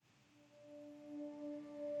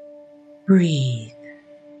Breathe.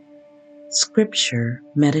 Scripture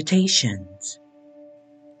Meditations.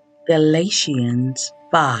 Galatians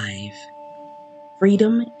 5.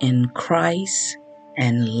 Freedom in Christ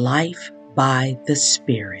and life by the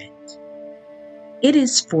Spirit. It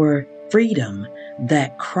is for freedom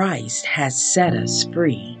that Christ has set us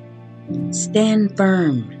free. Stand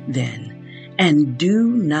firm, then, and do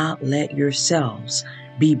not let yourselves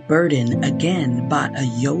be burdened again by a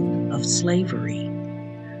yoke of slavery.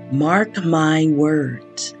 Mark my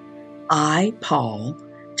words. I, Paul,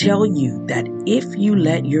 tell you that if you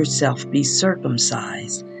let yourself be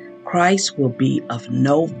circumcised, Christ will be of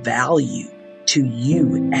no value to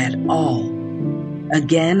you at all.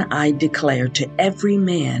 Again, I declare to every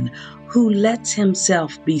man who lets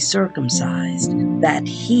himself be circumcised that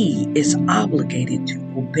he is obligated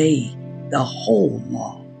to obey the whole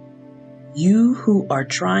law. You who are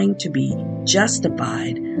trying to be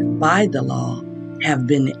justified by the law have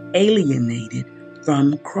been alienated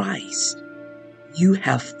from Christ. You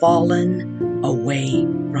have fallen away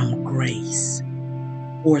from grace.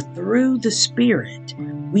 For through the Spirit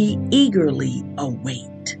we eagerly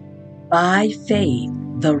await, by faith,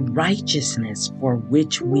 the righteousness for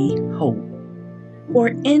which we hope. For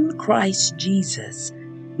in Christ Jesus,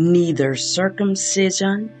 neither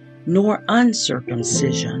circumcision nor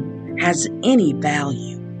uncircumcision has any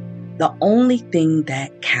value. The only thing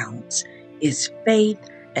that counts is faith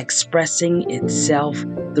expressing itself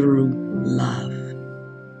through love.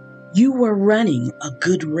 You were running a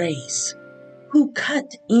good race. Who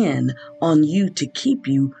cut in on you to keep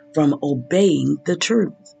you from obeying the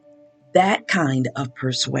truth? That kind of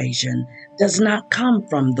persuasion does not come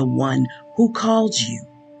from the one who calls you.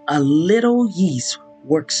 A little yeast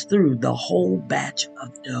works through the whole batch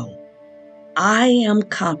of dough. I am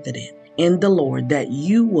confident in the Lord that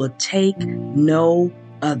you will take no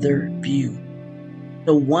other view.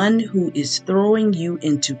 The one who is throwing you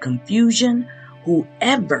into confusion,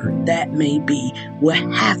 whoever that may be,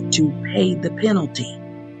 will have to pay the penalty.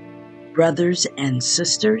 Brothers and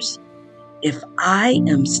sisters, if I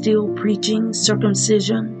am still preaching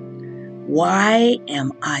circumcision, why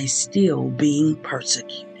am I still being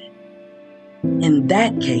persecuted? In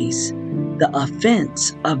that case, the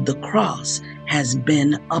offense of the cross has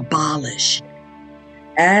been abolished.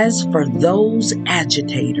 As for those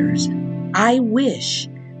agitators, I wish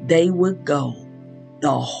they would go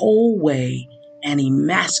the whole way and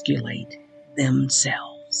emasculate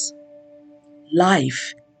themselves.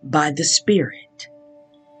 Life by the Spirit.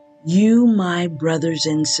 You, my brothers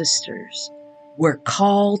and sisters, were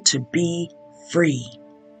called to be free.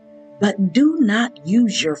 But do not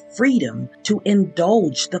use your freedom to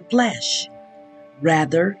indulge the flesh.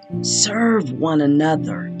 Rather, serve one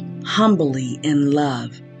another humbly in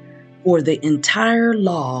love. For the entire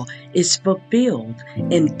law is fulfilled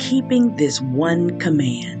in keeping this one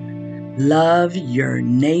command: love your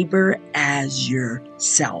neighbor as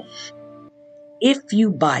yourself. If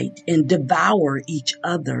you bite and devour each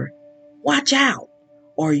other, watch out,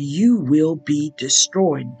 or you will be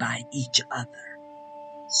destroyed by each other.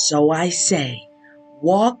 So I say,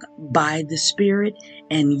 walk by the Spirit,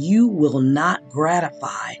 and you will not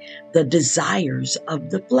gratify the desires of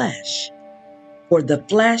the flesh. For the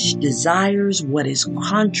flesh desires what is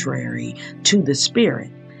contrary to the Spirit,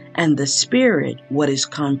 and the Spirit what is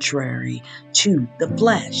contrary to the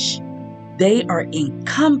flesh. They are in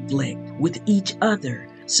conflict with each other,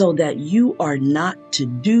 so that you are not to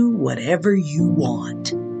do whatever you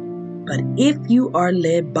want. But if you are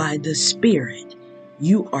led by the Spirit,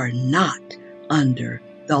 you are not under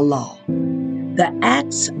the law. The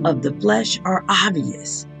acts of the flesh are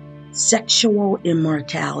obvious: sexual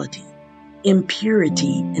immorality,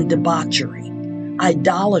 impurity and debauchery,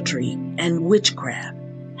 idolatry and witchcraft,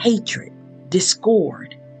 hatred,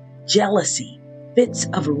 discord, jealousy, fits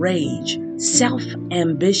of rage,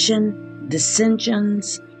 self-ambition,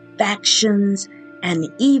 dissensions, factions, and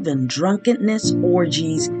even drunkenness,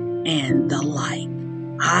 orgies, and the like.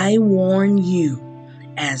 I warn you,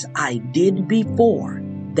 as I did before,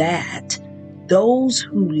 that those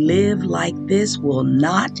who live like this will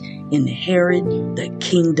not inherit the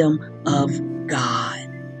kingdom of God.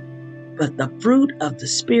 But the fruit of the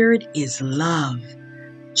Spirit is love,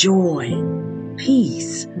 joy,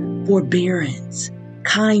 peace, forbearance,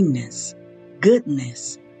 kindness,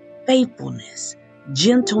 goodness, faithfulness,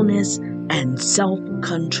 gentleness, and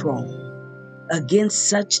self-control. Against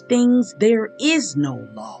such things there is no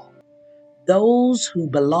law. Those who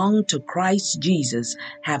belong to Christ Jesus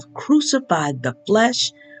have crucified the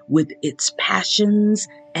flesh with its passions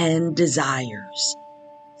and desires.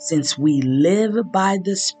 Since we live by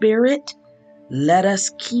the Spirit, let us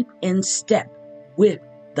keep in step with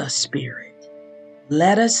the Spirit.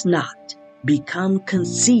 Let us not become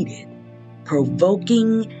conceited,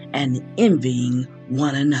 provoking and envying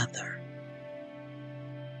one another.